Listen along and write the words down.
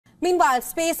Meanwhile,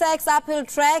 SpaceX uphill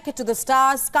trek to the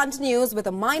stars continues with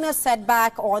a minor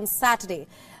setback on Saturday,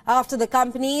 after the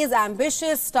company's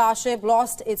ambitious Starship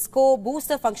lost its core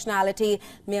booster functionality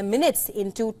mere minutes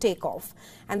into takeoff.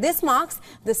 And this marks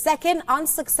the second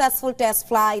unsuccessful test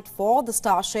flight for the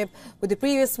Starship, with the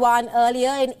previous one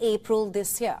earlier in April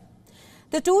this year.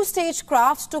 The two-stage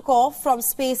craft took off from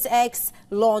SpaceX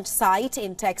launch site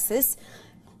in Texas.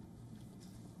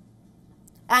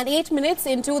 And 8 minutes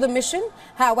into the mission,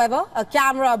 however, a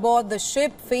camera aboard the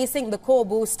ship facing the core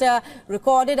booster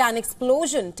recorded an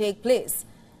explosion take place.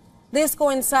 This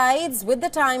coincides with the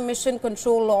time Mission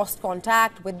Control lost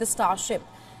contact with the Starship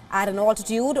at an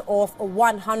altitude of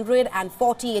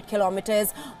 148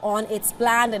 kilometers on its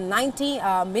planned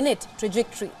 90-minute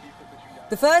trajectory.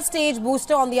 The first stage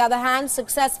booster, on the other hand,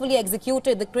 successfully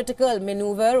executed the critical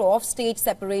maneuver of stage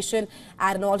separation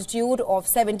at an altitude of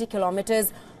 70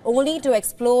 kilometers, only to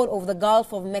explode over the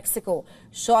Gulf of Mexico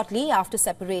shortly after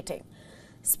separating.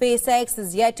 SpaceX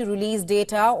is yet to release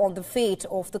data on the fate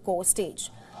of the core stage.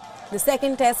 The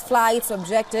second test flight's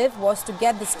objective was to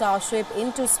get the Starship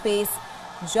into space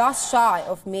just shy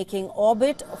of making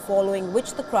orbit, following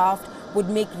which the craft would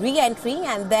make re-entry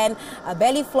and then a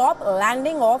belly flop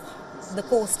landing off the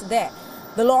coast there.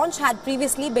 The launch had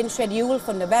previously been scheduled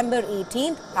for November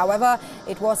 18th. However,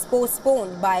 it was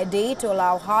postponed by a day to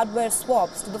allow hardware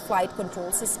swaps to the flight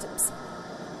control systems.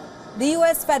 The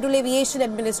U.S. Federal Aviation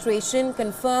Administration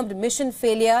confirmed mission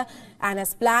failure and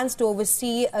has plans to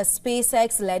oversee a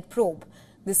SpaceX-led probe.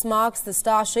 This marks the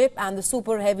Starship and the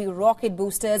Super Heavy rocket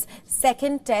booster's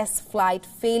second test flight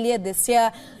failure this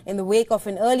year, in the wake of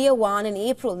an earlier one in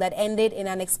April that ended in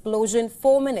an explosion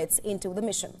 4 minutes into the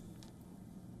mission.